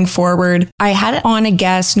investing going forward. I had on a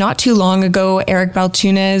guest not too long ago, Eric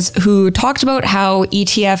Baltunes, who talked about how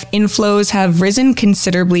ETF inflows have risen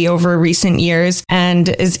considerably over recent years. And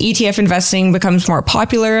as ETF investing becomes more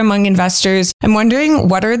popular among investors, I'm wondering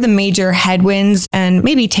what are the major headwinds and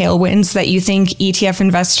maybe tailwinds that you think ETF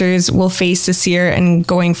investors will face this year and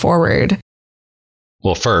going forward?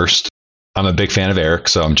 Well, first, I'm a big fan of Eric,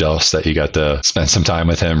 so I'm jealous that you got to spend some time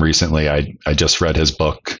with him recently. I just read his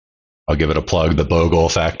book. I'll give it a plug, The Bogle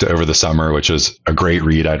Effect, over the summer, which is a great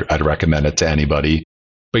read. I'd recommend it to anybody.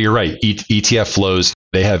 But you're right. ETF flows,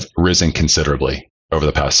 they have risen considerably over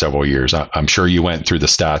the past several years. I'm sure you went through the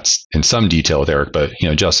stats in some detail with Eric, but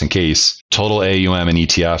just in case, total AUM and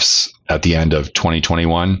ETFs at the end of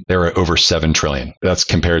 2021, they were at over 7 trillion. That's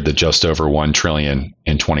compared to just over 1 trillion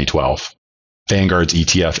in 2012. Vanguard's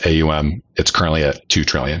ETF AUM, it's currently at 2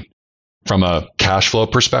 trillion. From a cash flow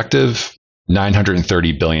perspective,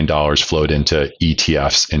 $930 billion flowed into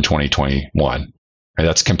ETFs in 2021. And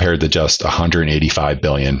that's compared to just $185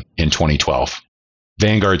 billion in 2012.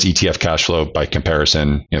 Vanguard's ETF cash flow, by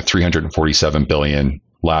comparison, $347 billion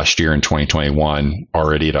last year in 2021,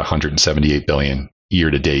 already at $178 billion year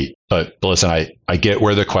to date. But listen, I get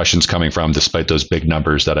where the question's coming from, despite those big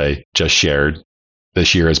numbers that I just shared.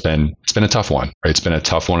 This year it's been a tough one, right? It's been a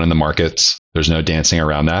tough one in the markets. There's no dancing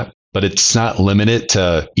around that. But it's not limited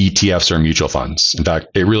to ETFs or mutual funds. In fact,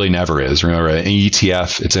 it really never is. Remember, an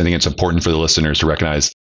ETF, I think it's important for the listeners to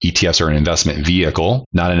recognize ETFs are an investment vehicle,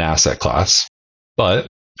 not an asset class. But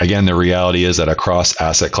again, the reality is that across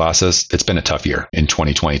asset classes, it's been a tough year in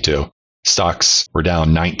 2022. Stocks were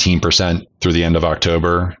down 19% through the end of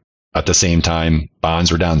October. At the same time,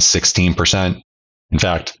 bonds were down 16%. In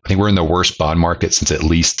fact, I think we're in the worst bond market since at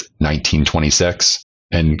least 1926.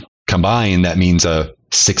 And combined, that means a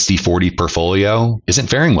 60-40 portfolio isn't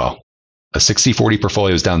faring well. A 60-40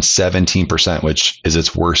 portfolio is down 17%, which is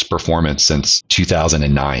its worst performance since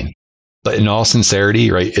 2009. But in all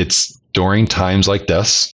sincerity, right, it's during times like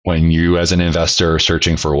this when you as an investor are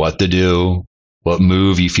searching for what to do, what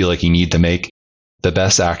move you feel like you need to make, the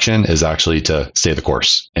best action is actually to stay the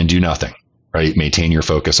course and do nothing, right? Maintain your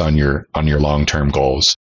focus on your long-term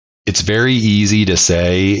goals. It's very easy to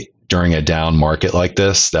say during a down market like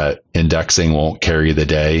this that indexing won't carry the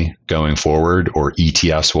day going forward or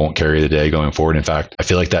ETFs won't carry the day going forward. In fact, I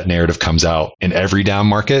feel like that narrative comes out in every down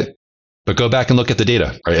market. But go back and look at the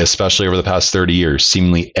data, right? Especially over the past 30 years.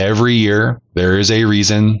 Seemingly every year, there is a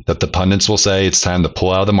reason that the pundits will say it's time to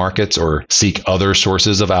pull out of the markets or seek other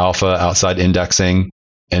sources of alpha outside indexing.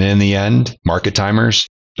 And in the end, market timers,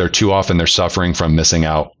 they're suffering from missing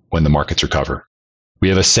out when the markets recover. We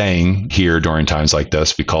have a saying here during times like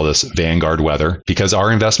this. We call this Vanguard weather because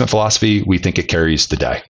our investment philosophy, we think it carries the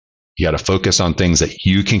day. You got to focus on things that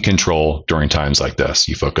you can control during times like this.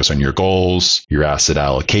 You focus on your goals, your asset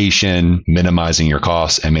allocation, minimizing your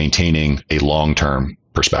costs, and maintaining a long-term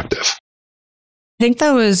perspective. I think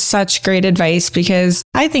that was such great advice because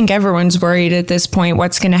I think everyone's worried at this point.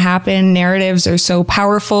 What's going to happen? Narratives are so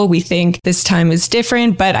powerful. We think this time is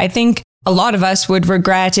different, but I think a lot of us would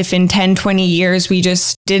regret if in 10, 20 years we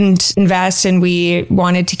just didn't invest and we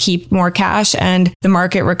wanted to keep more cash and the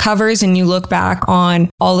market recovers and you look back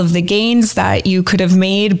on all of the gains that you could have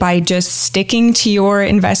made by just sticking to your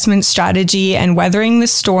investment strategy and weathering the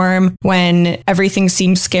storm when everything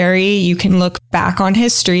seems scary. You can look back on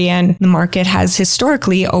history and the market has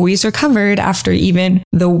historically always recovered after even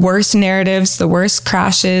the worst narratives, the worst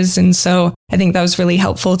crashes. And so I think that was really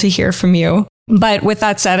helpful to hear from you. But with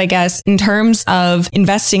that said, I guess in terms of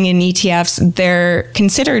investing in ETFs, they're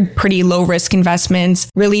considered pretty low risk investments,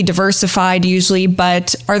 really diversified usually.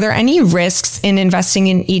 But are there any risks in investing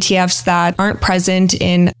in ETFs that aren't present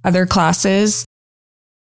in other classes?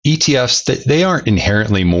 ETFs, they aren't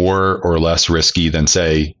inherently more or less risky than,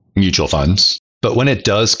 say, mutual funds. But when it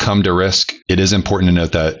does come to risk, it is important to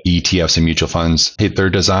note that ETFs and mutual funds, they're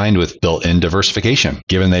designed with built-in diversification,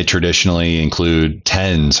 given they traditionally include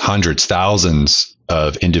tens, hundreds, thousands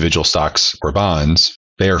of individual stocks or bonds.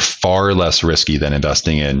 They are far less risky than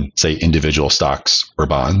investing in, say, individual stocks or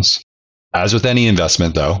bonds. As with any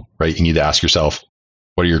investment, though, right, you need to ask yourself,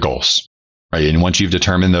 what are your goals? Right. And once you've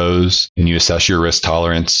determined those and you assess your risk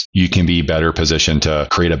tolerance, you can be better positioned to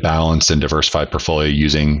create a balanced and diversified portfolio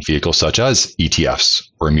using vehicles such as ETFs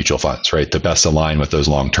or mutual funds, right? To best align with those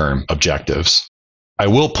long-term objectives. I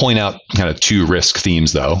will point out kind of two risk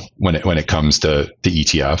themes, though, when it comes to the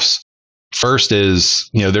ETFs. First is,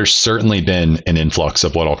 there's certainly been an influx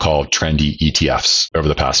of what I'll call trendy ETFs over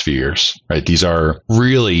the past few years, right? These are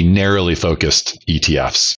really narrowly focused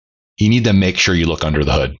ETFs. You need to make sure you look under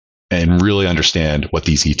the hood and really understand what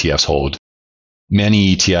these ETFs hold.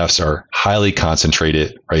 Many ETFs are highly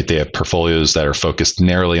concentrated, right? They have portfolios that are focused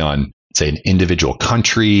narrowly on, say, an individual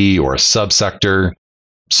country or a subsector.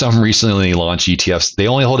 Some recently launched ETFs, they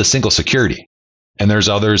only hold a single security. And there's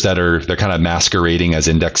others they're kind of masquerading as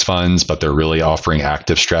index funds, but they're really offering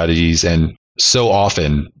active strategies. And so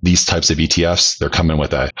often these types of ETFs, they're coming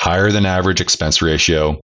with a higher than average expense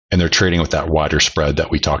ratio, and they're trading with that wider spread that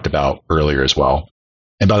we talked about earlier as well.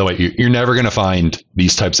 And by the way, you're never going to find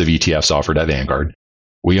these types of ETFs offered at Vanguard.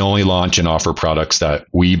 We only launch and offer products that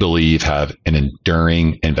we believe have an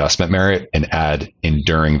enduring investment merit and add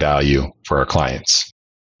enduring value for our clients.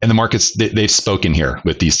 And the markets, they've spoken here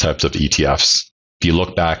with these types of ETFs. If you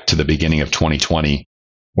look back to the beginning of 2020,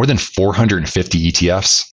 more than 450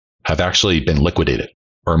 ETFs have actually been liquidated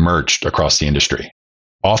or merged across the industry.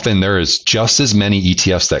 Often there is just as many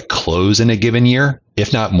ETFs that close in a given year,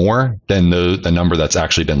 if not more, than the number that's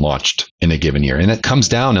actually been launched in a given year. And it comes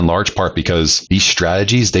down in large part because these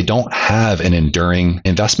strategies, they don't have an enduring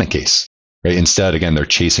investment case, right? Instead, again, they're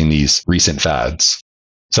chasing these recent fads.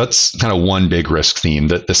 So that's kind of one big risk theme.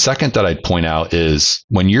 The second that I'd point out is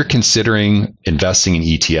when you're considering investing in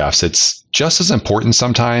ETFs, it's just as important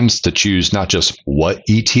sometimes to choose not just what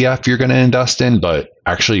ETF you're going to invest in, but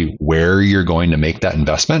actually where you're going to make that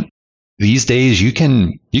investment. These days, you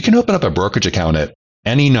can open up a brokerage account at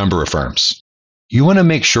any number of firms. You want to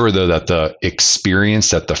make sure, though, that the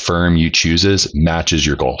experience that the firm you chooses matches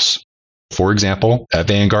your goals. For example, at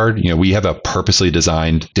Vanguard, we have a purposely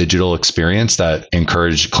designed digital experience that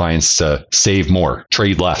encourages clients to save more,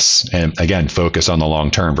 trade less, and again, focus on the long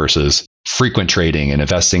term versus frequent trading and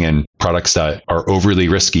investing in products that are overly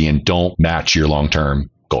risky and don't match your long-term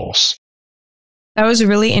goals. That was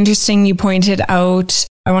really interesting. You pointed out,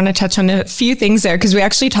 I want to touch on a few things there because I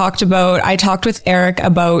talked with Eric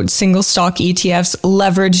about single stock ETFs,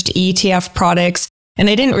 leveraged ETF products. And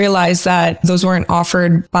I didn't realize that those weren't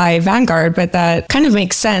offered by Vanguard, but that kind of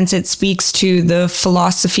makes sense. It speaks to the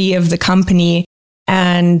philosophy of the company.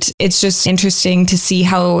 And it's just interesting to see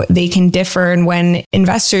how they can differ and when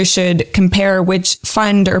investors should compare which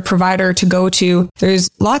fund or provider to go to. There's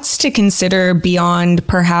lots to consider beyond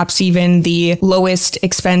perhaps even the lowest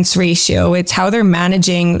expense ratio. It's how they're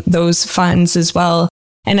managing those funds as well.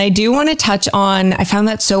 And I do want to touch on, I found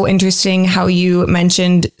that so interesting how you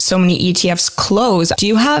mentioned so many ETFs close. Do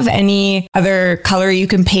you have any other color you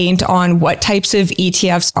can paint on what types of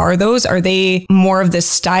ETFs are those? Are they more of the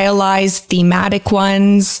stylized thematic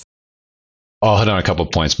ones? I'll hit on a couple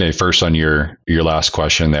of points. Maybe first on your last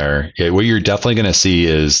question there. What you're definitely going to see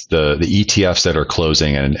is the ETFs that are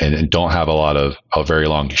closing and don't have a very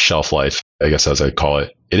long shelf life, I guess as I call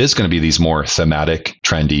it. It is going to be these more thematic,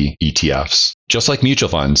 trendy ETFs. Just like mutual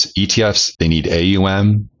funds, ETFs, they need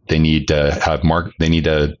AUM, they need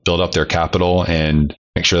to build up their capital and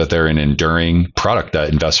make sure that they're an enduring product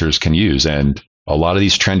that investors can use. And a lot of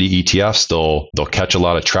these trendy ETFs, they'll catch a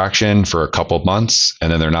lot of traction for a couple of months, and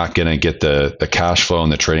then they're not going to get the cash flow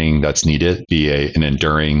and the trading that's needed to be an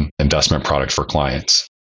enduring investment product for clients.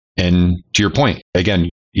 And to your point, again,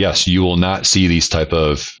 yes, you will not see these type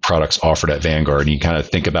of products offered at Vanguard. And you kind of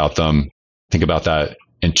think about that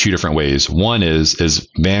in two different ways. One is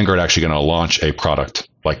Vanguard actually going to launch a product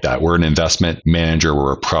like that? We're an investment manager,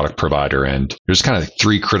 we're a product provider. And there's kind of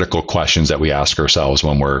three critical questions that we ask ourselves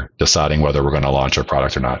when we're deciding whether we're going to launch a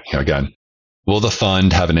product or not. Again, will the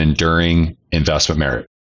fund have an enduring investment merit,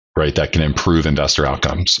 right? That can improve investor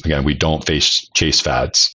outcomes. Again, we don't chase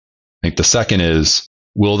fads. I think the second is,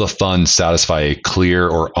 will the fund satisfy a clear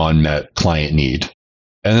or unmet client need?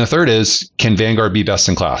 And the third is, can Vanguard be best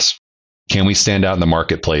in class? Can we stand out in the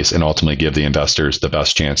marketplace and ultimately give the investors the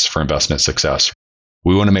best chance for investment success?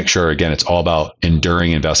 We want to make sure, again, it's all about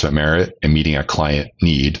enduring investment merit and meeting a client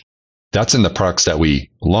need. That's in the products that we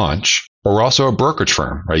launch. But we're also a brokerage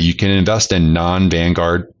firm, right? You can invest in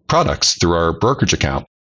non-Vanguard products through our brokerage account.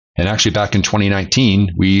 And actually back in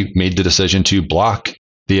 2019, we made the decision to block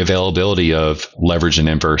the availability of leverage and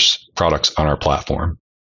inverse products on our platform.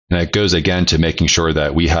 And it goes again to making sure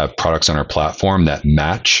that we have products on our platform that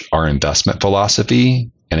match our investment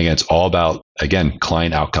philosophy. And again, it's all about, again,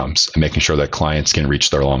 client outcomes and making sure that clients can reach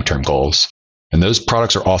their long-term goals. And those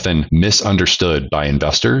products are often misunderstood by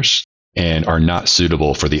investors and are not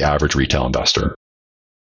suitable for the average retail investor.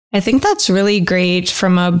 I think that's really great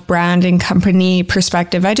from a brand and company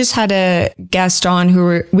perspective. I just had a guest on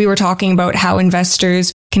we were talking about how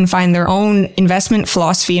investors can find their own investment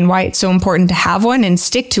philosophy and why it's so important to have one and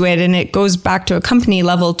stick to it. And it goes back to a company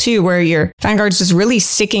level too, where your Vanguard's just really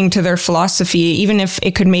sticking to their philosophy. Even if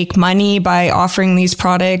it could make money by offering these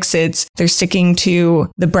products, they're sticking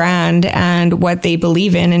to the brand and what they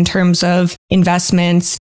believe in terms of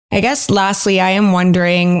investments. I guess lastly, I am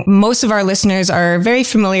wondering, most of our listeners are very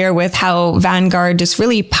familiar with how Vanguard just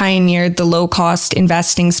really pioneered the low-cost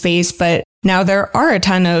investing space, but now there are a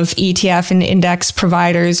ton of ETF and index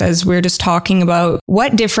providers, as we're just talking about.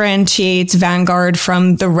 What differentiates Vanguard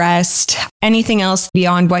from the rest? Anything else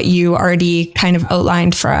beyond what you already kind of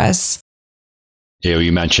outlined for us? Yeah,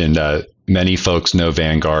 you mentioned many folks know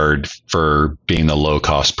Vanguard for being the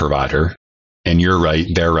low-cost provider. And you're right,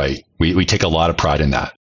 they're right. We take a lot of pride in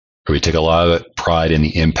that. We take a lot of pride in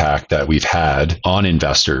the impact that we've had on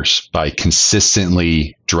investors by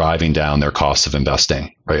consistently driving down their cost of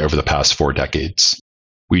investing, right, over the past 4 decades.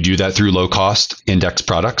 We do that through low-cost index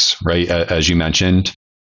products, right, as you mentioned.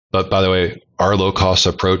 But by the way, our low-cost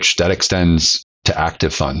approach, that extends to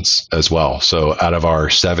active funds as well. So out of our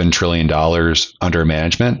 $7 trillion under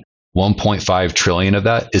management, 1.5 trillion of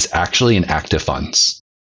that is actually in active funds.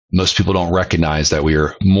 Most people don't recognize that we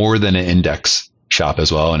are more than an index shop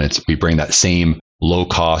as well. And we bring that same low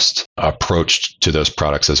cost approach to those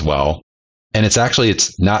products as well. And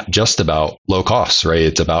it's not just about low costs, right?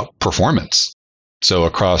 It's about performance. So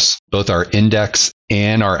across both our index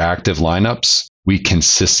and our active lineups, we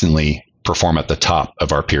consistently perform at the top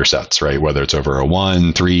of our peer sets, right? Whether it's over a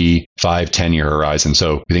 1, 3, 5, 10-year horizon.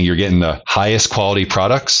 So I think you're getting the highest quality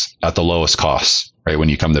products at the lowest costs, right? When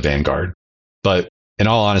you come to Vanguard. But in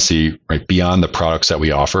all honesty, right, beyond the products that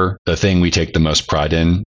we offer, the thing we take the most pride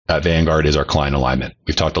in at Vanguard is our client alignment.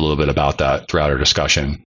 We've talked a little bit about that throughout our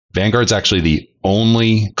discussion. Vanguard's actually the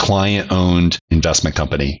only client-owned investment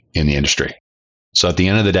company in the industry. So at the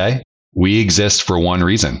end of the day, we exist for one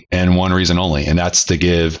reason and one reason only, and that's to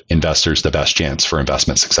give investors the best chance for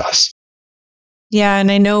investment success. Yeah,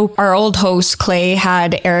 and I know our old host, Clay,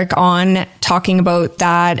 had Eric on talking about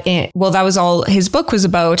that. That was all his book was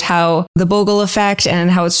about, how the Bogle effect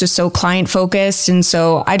and how it's just so client focused. And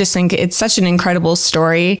so I just think it's such an incredible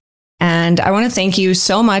story. And I want to thank you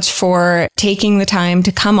so much for taking the time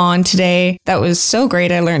to come on today. That was so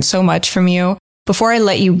great. I learned so much from you. Before I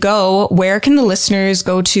let you go, where can the listeners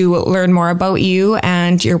go to learn more about you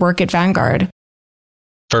and your work at Vanguard?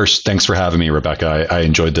 First, thanks for having me, Rebecca. I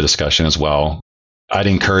enjoyed the discussion as well. I'd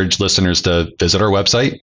encourage listeners to visit our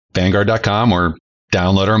website, vanguard.com, or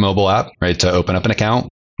download our mobile app, right, to open up an account.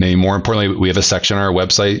 Maybe more importantly, we have a section on our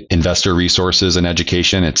website, Investor Resources and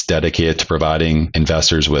Education. It's dedicated to providing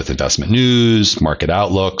investors with investment news, market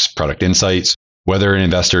outlooks, product insights. Whether an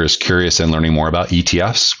investor is curious and learning more about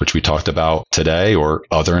ETFs, which we talked about today, or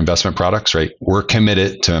other investment products, right? We're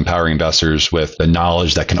committed to empowering investors with the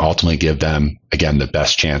knowledge that can ultimately give them, again, the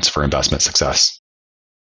best chance for investment success.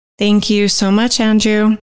 Thank you so much,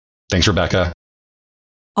 Andrew. Thanks, Rebecca.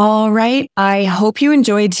 All right. I hope you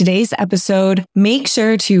enjoyed today's episode. Make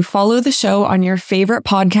sure to follow the show on your favorite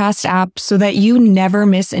podcast app so that you never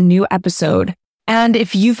miss a new episode. And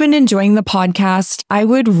if you've been enjoying the podcast, I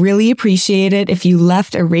would really appreciate it if you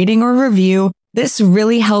left a rating or review. This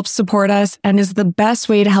really helps support us and is the best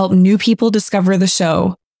way to help new people discover the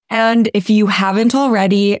show. And if you haven't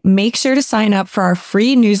already, make sure to sign up for our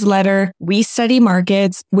free newsletter, We Study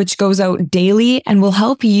Markets, which goes out daily and will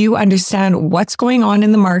help you understand what's going on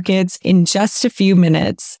in the markets in just a few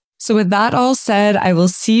minutes. So with that all said, I will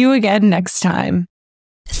see you again next time.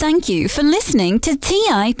 Thank you for listening to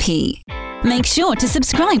TIP. Make sure to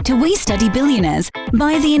subscribe to We Study Billionaires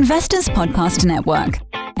by the Investors Podcast Network.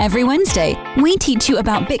 Every Wednesday, we teach you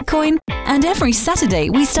about Bitcoin, and every Saturday,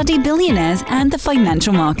 we study billionaires and the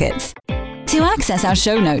financial markets. To access our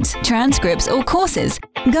show notes, transcripts, or courses,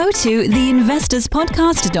 go to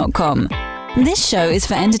theinvestorspodcast.com. This show is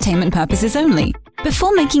for entertainment purposes only.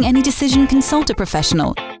 Before making any decision, consult a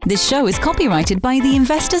professional. This show is copyrighted by the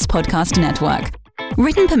Investors Podcast Network.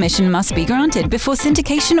 Written permission must be granted before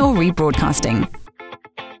syndication or rebroadcasting.